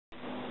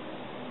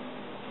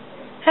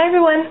Hi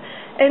everyone!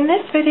 In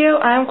this video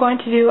I'm going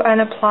to do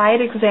an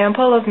applied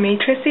example of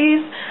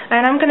matrices,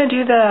 and I'm going to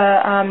do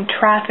the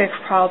traffic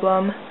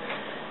problem.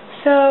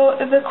 So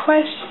the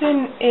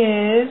question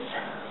is,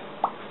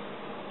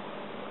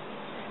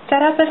 set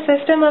up a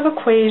system of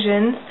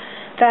equations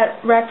that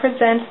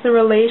represents the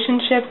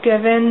relationship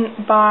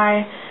given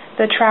by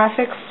the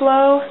traffic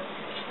flow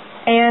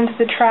and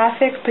the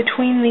traffic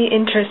between the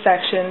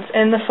intersections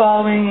in the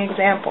following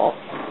example.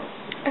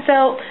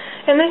 So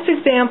in this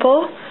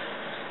example,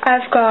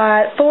 I've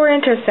got 4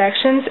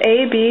 intersections,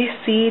 A, B,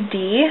 C,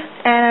 D,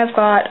 and I've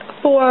got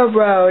 4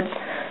 roads.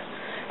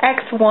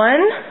 X1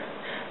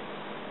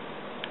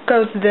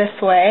 goes this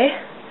way.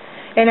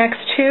 In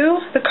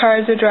X2, the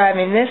cars are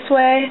driving this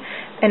way.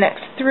 In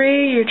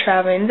X3, you're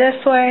traveling this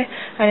way.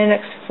 And in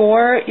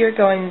X4, you're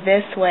going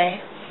this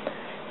way.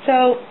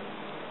 So,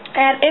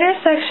 at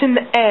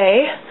intersection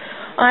A,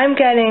 I'm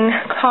getting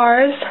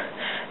cars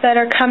that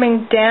are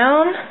coming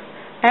down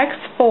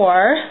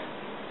X4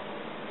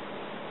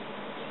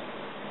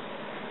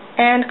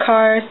 and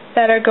cars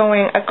that are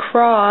going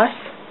across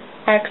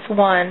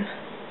X1.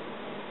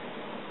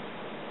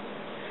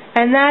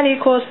 And that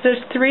equals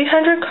there's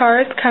 300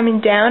 cars coming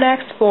down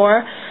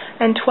X4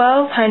 and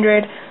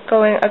 1,200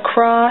 going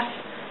across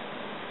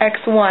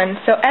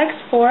X1. So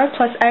X4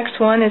 plus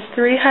X1 is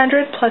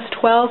 300 plus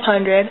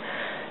 1,200,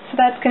 so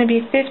that's going to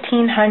be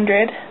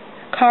 1,500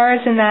 cars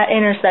in that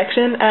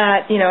intersection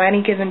at,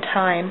 any given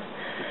time.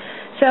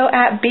 So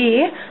at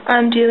B,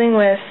 I'm dealing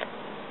with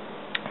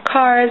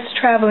cars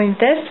traveling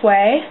this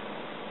way,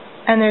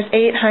 and there's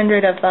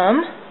 800 of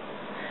them,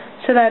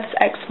 so that's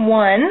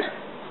X1,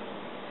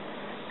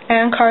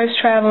 and cars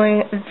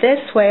traveling this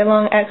way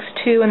along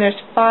X2, and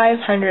there's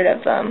 500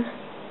 of them.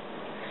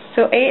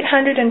 So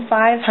 800 and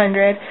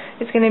 500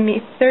 is going to be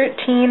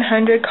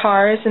 1,300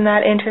 cars in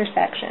that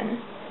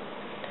intersection.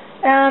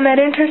 At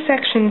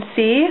intersection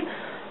C,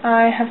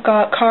 I have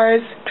got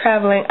cars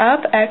traveling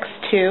up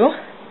X2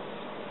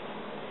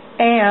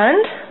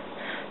 and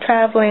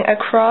traveling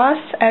across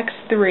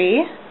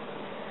X3.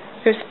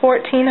 There's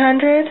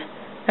 1,400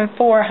 and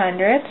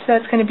 400, so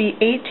that's going to be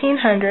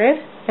 1,800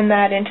 in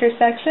that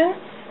intersection.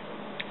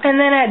 And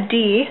then at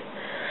D,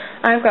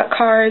 I've got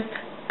cars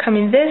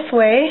coming this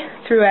way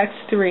through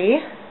X3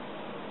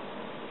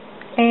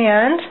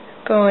 and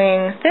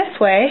going this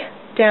way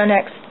down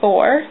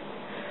X4.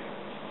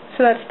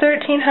 So that's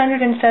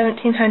 1,300 and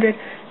 1,700.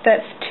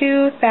 That's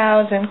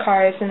 2,000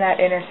 cars in that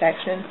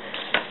intersection.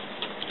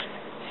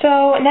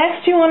 So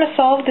next you want to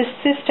solve the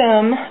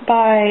system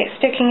by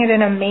sticking it in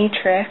a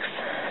matrix.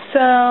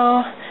 So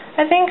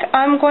I think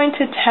I'm going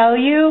to tell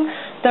you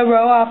the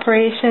row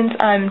operations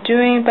I'm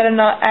doing, but I'm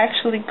not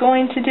actually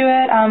going to do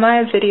it. I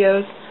have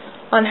videos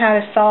on how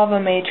to solve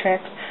a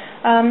matrix.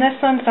 This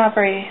one's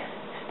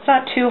it's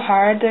not too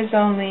hard. There's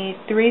only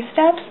 3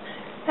 steps,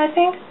 I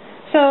think.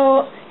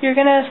 So you're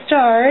going to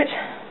start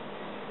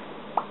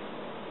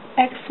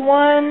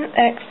X1,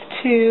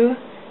 X2,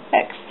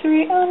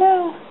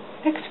 X3,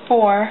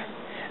 X4,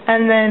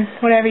 and then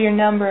whatever your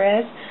number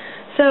is.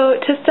 So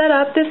to set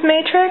up this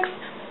matrix,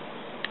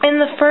 in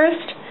the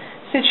first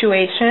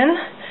situation,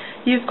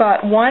 you've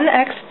got 1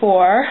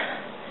 X4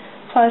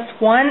 plus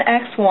 1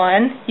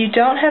 X1. You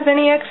don't have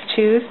any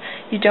X2s,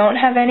 you don't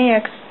have any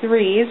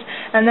X3s,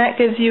 and that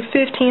gives you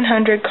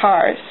 1,500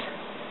 cars.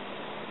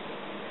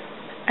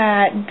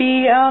 At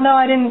B, oh no,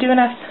 I didn't do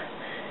enough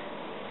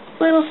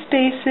little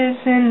spaces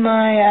in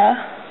my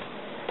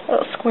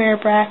little square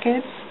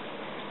brackets.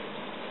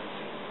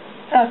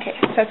 Okay,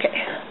 it's okay.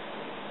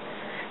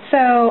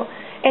 So,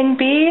 in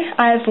B,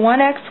 I have 1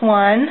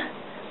 X1,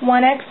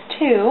 1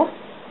 X2,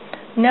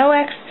 no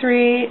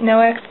X3, no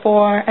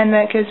X4, and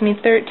that gives me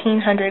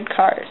 1,300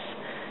 cars.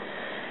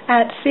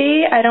 At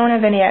C, I don't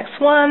have any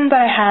X1, but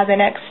I have an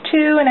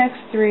X2, an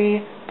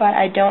X3, but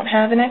I don't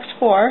have an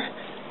X4,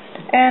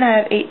 and I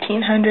have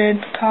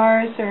 1,800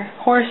 cars, or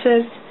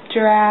horses,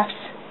 giraffes,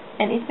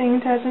 anything,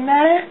 doesn't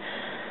matter.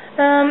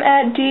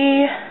 At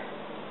D,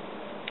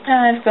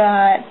 I've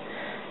got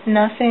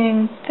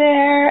nothing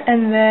there,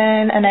 and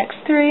then an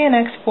X3, an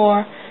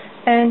X4,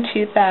 and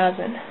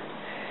 2,000.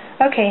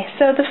 Okay,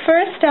 so the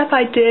first step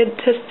I did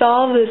to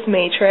solve this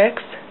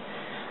matrix,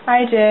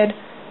 I did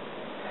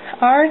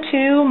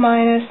R2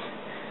 minus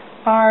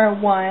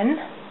R1,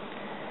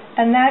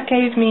 and that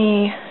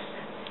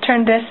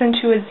turned this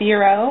into a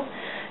 0,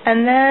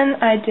 and then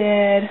I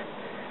did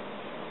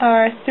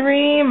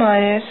R3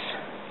 minus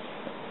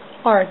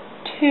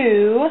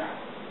R2,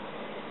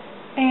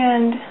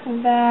 and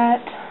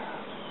that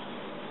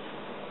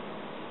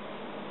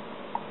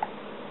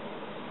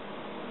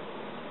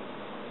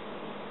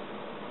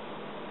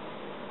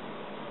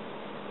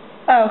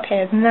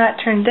okay, and that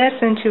turned this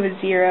into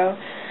a 0.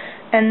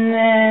 And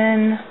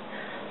then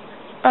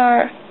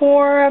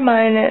R4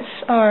 minus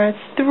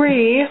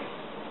R3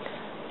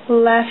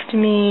 left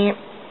me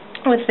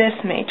with this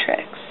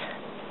matrix.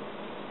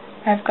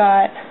 I've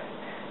got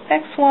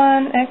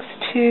X1,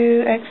 X2,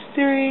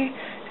 X3,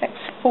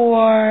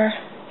 X4,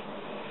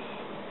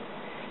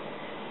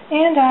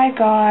 and I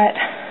got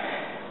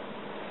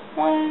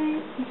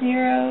 1,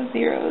 0,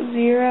 0,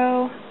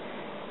 0,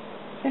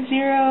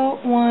 0,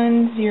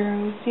 1,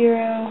 0,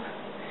 0,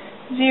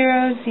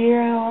 0,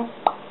 0,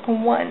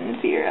 1,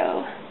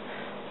 0,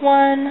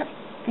 1,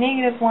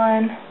 negative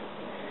 1,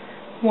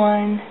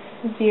 1,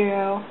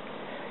 0,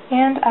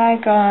 and I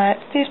got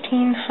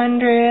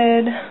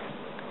 1500,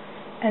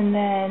 and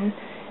then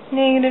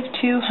negative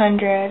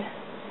 200,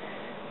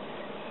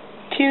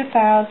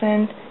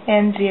 2000,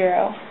 and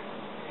 0.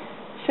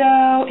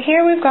 So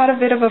here we've got a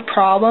bit of a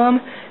problem.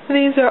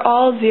 These are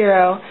all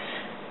 0.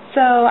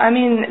 So, I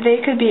mean, they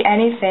could be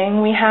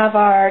anything. We have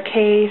our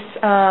case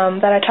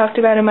that I talked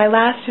about in my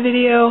last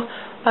video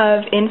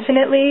of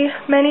infinitely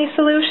many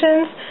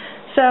solutions.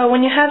 So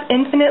when you have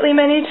infinitely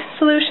many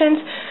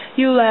solutions,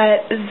 you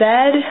let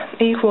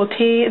z equal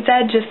t.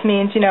 Z just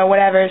means,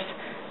 whatever's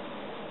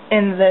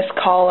in this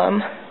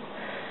column.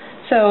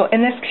 So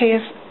in this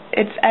case,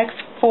 it's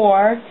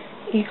x4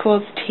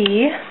 equals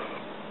t.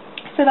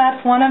 So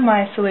that's one of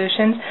my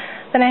solutions.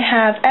 Then I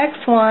have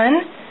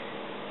x1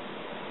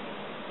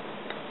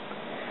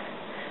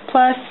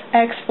 plus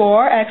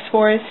x4,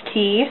 x4 is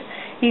t,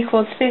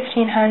 equals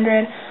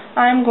 1500.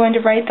 I'm going to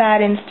write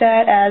that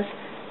instead as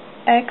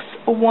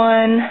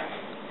x1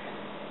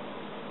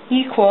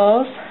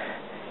 equals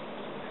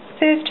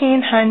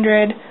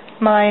 1500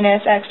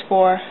 minus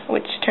x4,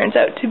 which turns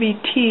out to be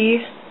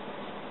t.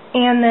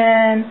 And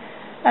then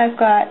I've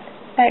got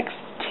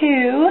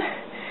x2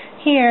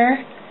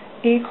 here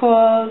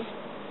equals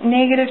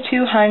negative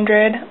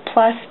 200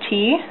 plus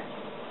t.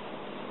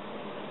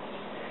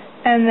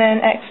 And then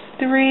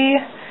x3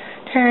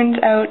 turns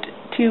out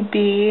to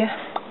be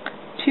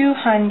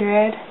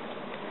 200.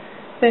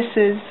 This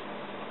is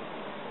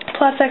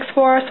plus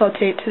x4, so I'll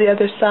take it to the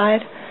other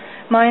side.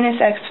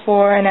 Minus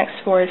x4, and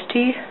x4 is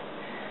t,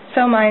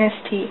 so minus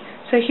t.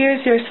 So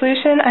here's your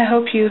solution. I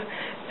hope you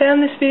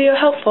found this video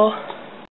helpful.